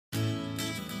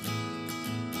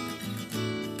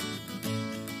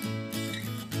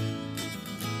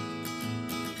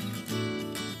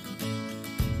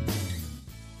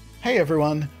Hey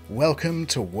everyone, welcome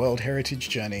to World Heritage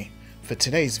Journey. For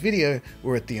today's video,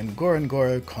 we're at the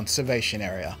Ngorongoro Conservation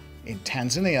Area in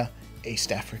Tanzania,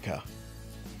 East Africa.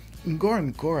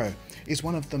 Ngorongoro is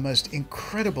one of the most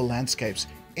incredible landscapes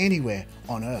anywhere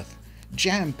on Earth.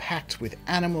 Jam-packed with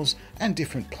animals and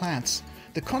different plants,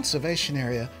 the conservation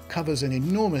area covers an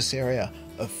enormous area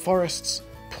of forests,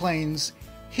 plains,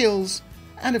 hills,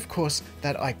 and of course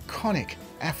that iconic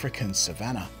African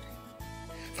savanna.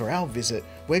 For our visit,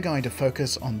 we're going to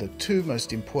focus on the two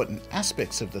most important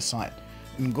aspects of the site,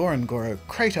 Ngorongoro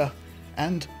Crater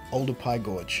and Oldupai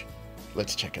Gorge.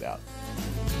 Let's check it out.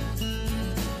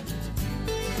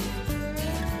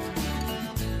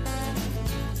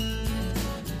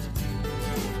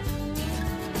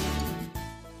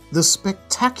 The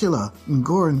spectacular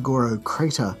Ngorongoro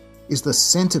Crater is the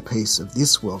centerpiece of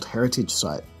this World Heritage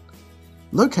Site.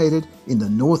 Located in the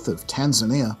north of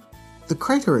Tanzania, the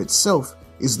crater itself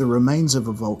is the remains of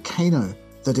a volcano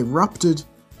that erupted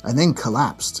and then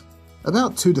collapsed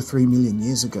about 2 to 3 million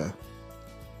years ago.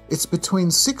 It's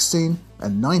between 16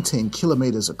 and 19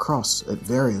 kilometers across at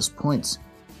various points,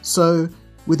 so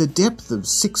with a depth of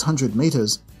 600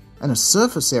 meters and a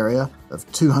surface area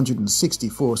of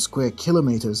 264 square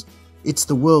kilometers, it's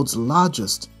the world's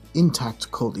largest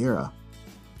intact caldera.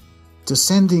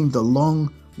 Descending the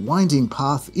long, winding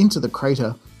path into the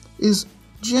crater is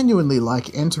genuinely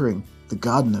like entering the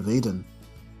Garden of Eden.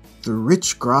 The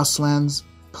rich grasslands,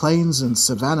 plains and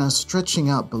savanna stretching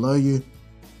out below you,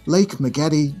 Lake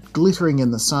Magadi glittering in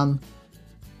the sun,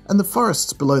 and the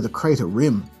forests below the crater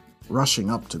rim rushing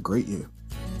up to greet you.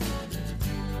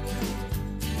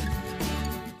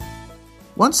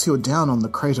 Once you're down on the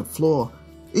crater floor,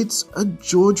 it's a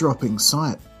jaw-dropping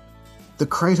sight. The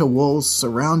crater walls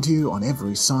surround you on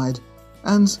every side,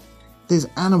 and there's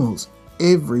animals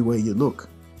everywhere you look.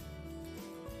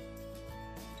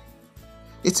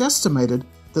 It's estimated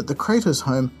that the crater's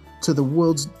home to the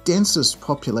world's densest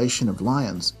population of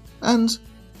lions, and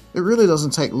it really doesn't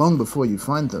take long before you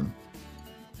find them.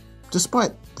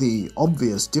 Despite the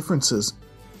obvious differences,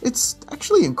 it's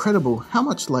actually incredible how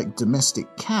much like domestic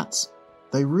cats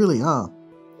they really are,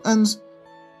 and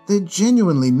they're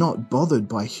genuinely not bothered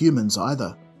by humans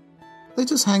either. They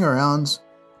just hang around,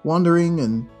 wandering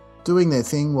and doing their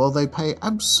thing while they pay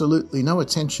absolutely no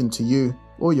attention to you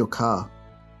or your car.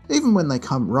 Even when they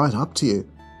come right up to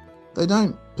you, they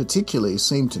don't particularly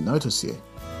seem to notice you.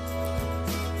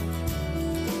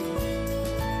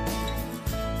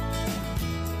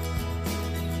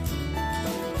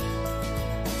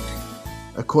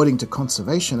 According to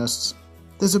conservationists,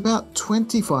 there's about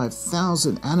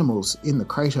 25,000 animals in the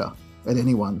crater at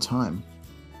any one time.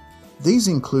 These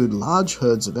include large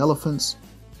herds of elephants,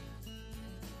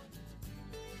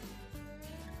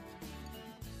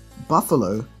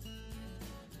 buffalo,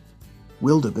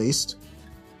 wildebeest,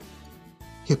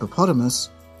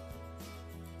 hippopotamus,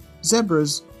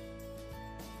 zebras,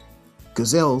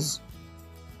 gazelles,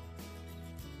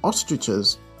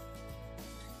 ostriches,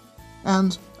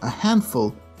 and a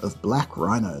handful of black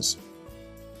rhinos.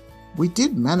 We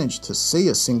did manage to see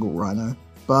a single rhino,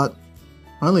 but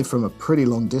only from a pretty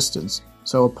long distance,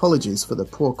 so apologies for the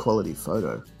poor quality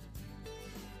photo.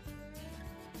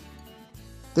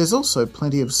 There's also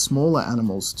plenty of smaller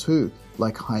animals too,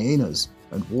 like hyenas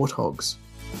and warthogs.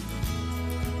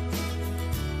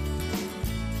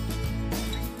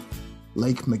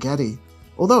 Lake Magadi,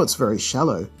 although it's very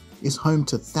shallow, is home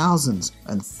to thousands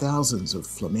and thousands of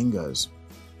flamingos.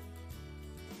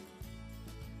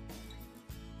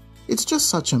 It's just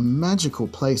such a magical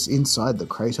place inside the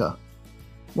crater.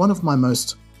 One of my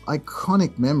most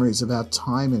iconic memories of our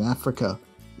time in Africa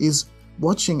is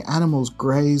watching animals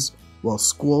graze while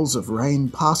squalls of rain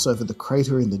pass over the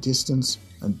crater in the distance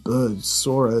and birds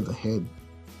soar overhead.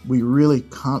 We really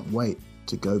can't wait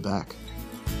to go back.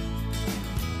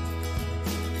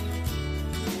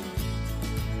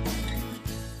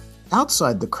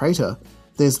 Outside the crater,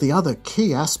 there's the other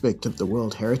key aspect of the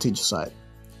World Heritage Site,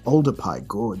 Oldupai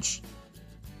Gorge.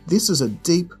 This is a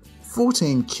deep,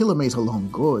 14-kilometre-long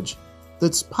gorge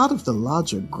that's part of the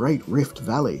larger Great Rift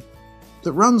Valley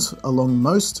that runs along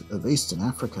most of Eastern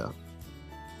Africa.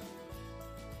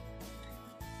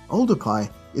 Oldupai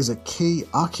is a key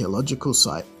archaeological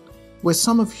site where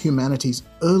some of humanity's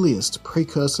earliest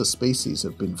precursor species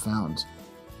have been found.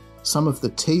 Some of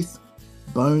the teeth,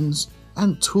 bones,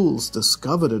 and tools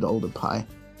discovered at Oldupai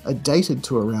are dated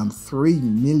to around 3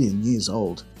 million years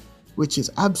old, which is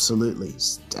absolutely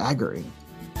staggering.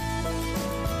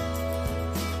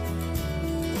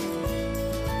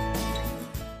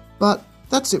 But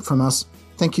that's it from us.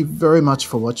 Thank you very much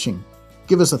for watching.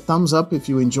 Give us a thumbs up if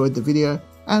you enjoyed the video,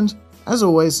 and as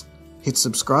always, Hit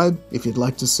subscribe if you'd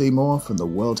like to see more from the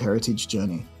World Heritage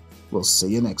Journey. We'll see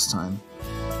you next time.